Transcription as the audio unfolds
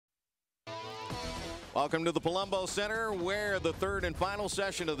Welcome to the Palumbo Center, where the third and final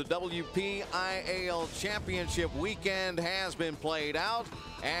session of the WPIAL Championship weekend has been played out,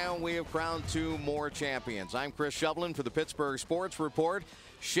 and we have crowned two more champions. I'm Chris Shovlin for the Pittsburgh Sports Report.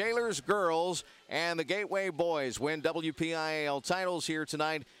 Shaler's girls and the Gateway boys win WPIAL titles here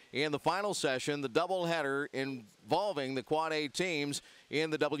tonight in the final session, the doubleheader involving the Quad A teams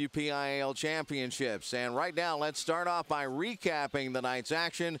in the WPIAL Championships. And right now, let's start off by recapping the night's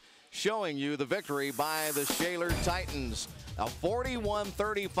action, showing you the victory by the Shaler Titans. A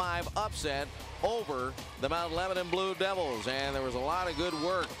 41-35 upset over the Mount Lebanon Blue Devils. And there was a lot of good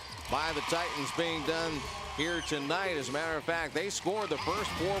work by the Titans being done here tonight. As a matter of fact, they scored the first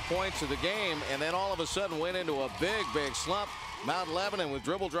 4 points of the game and then all of a sudden went into a big slump. Mount Lebanon with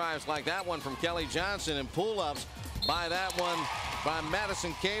dribble drives like that one from Kelly Johnson and pull-ups by that one by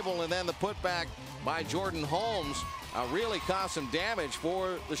Madison Cable, and then the putback by Jordan Holmes really caused some damage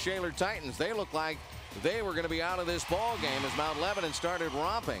for the Shaler Titans. They looked like they were going to be out of this ball game as Mount Lebanon started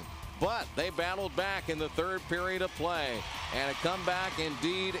romping. But they battled back in the third period of play, and a comeback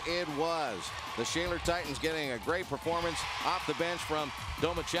indeed it was. The Shaler Titans getting a great performance off the bench from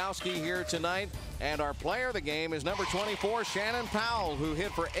Domachowski here tonight. And our player of the game is number 24, Shannon Powell, who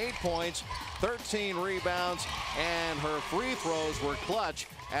hit for 8 points, 13 rebounds, and her free throws were clutch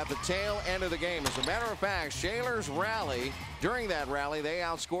at the tail end of the game. As a matter of fact, Shaler's rally, during that rally, they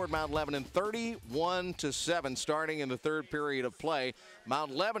outscored Mount Lebanon 31-7 starting in the third period of play.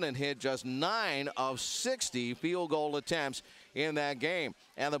 Mount Lebanon hit just 9 of 60 field goal attempts in that game.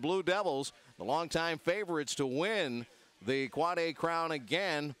 And the Blue Devils, the longtime favorites to win the Quad A crown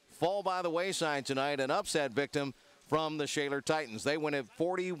again, fall by the wayside tonight, an upset victim from the Shaler Titans. They win at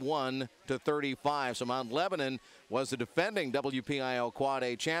 41-35. So Mount Lebanon was the defending WPIAL Quad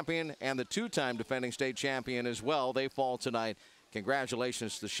A champion and the two-time defending state champion as well. They fall tonight.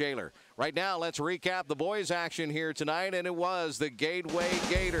 Congratulations to Shaler. Right now, let's recap the boys' action here tonight, and it was the Gateway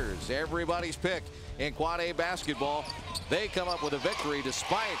Gators, everybody's pick in Quad A basketball. They come up with a victory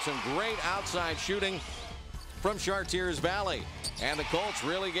despite some great outside shooting from Chartiers Valley. And the Colts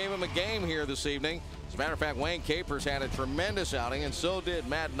really gave them a game here this evening. As a matter of fact, Wayne Capers had a tremendous outing, and so did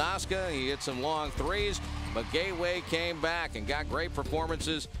Matt Noska. He hit some long threes, but Gateway came back and got great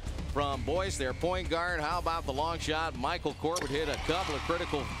performances from Boyce, their point guard. How about the long shot? Michael Corbett hit a couple of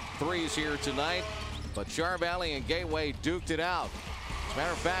critical threes here tonight, but Char Valley and Gateway duked it out. As a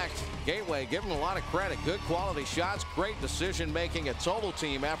matter of fact, Gateway, give them a lot of credit. Good quality shots, great decision making, a total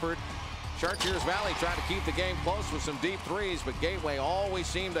team effort. Chartiers Valley tried to keep the game close with some deep threes, but Gateway always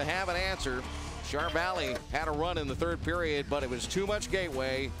seemed to have an answer. Char Valley had a run in the third period, but it was too much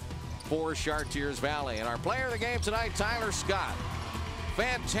Gateway for Chartiers Valley. And our player of the game tonight, Tyler Scott.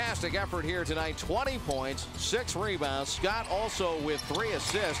 Fantastic effort here tonight. 20 points, 6 rebounds. Scott also with 3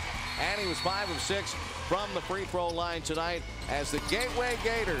 assists, and he was 5 of 6 from the free throw line tonight as the Gateway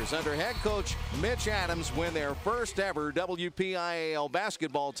Gators under head coach Mitch Adams win their first ever WPIAL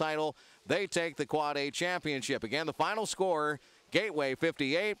basketball title. They take the Quad A championship. Again, the final score, Gateway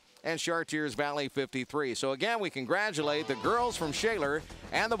 58 and Chartiers Valley 53. So again, we congratulate the girls from Shaler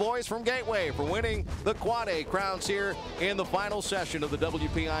and the boys from Gateway for winning the Quad A crowns here in the final session of the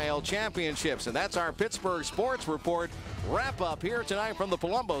WPIAL Championships. And that's our Pittsburgh Sports Report wrap up here tonight from the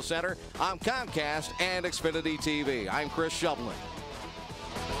Palumbo Center on Comcast and Xfinity TV. I'm Chris Shovlin.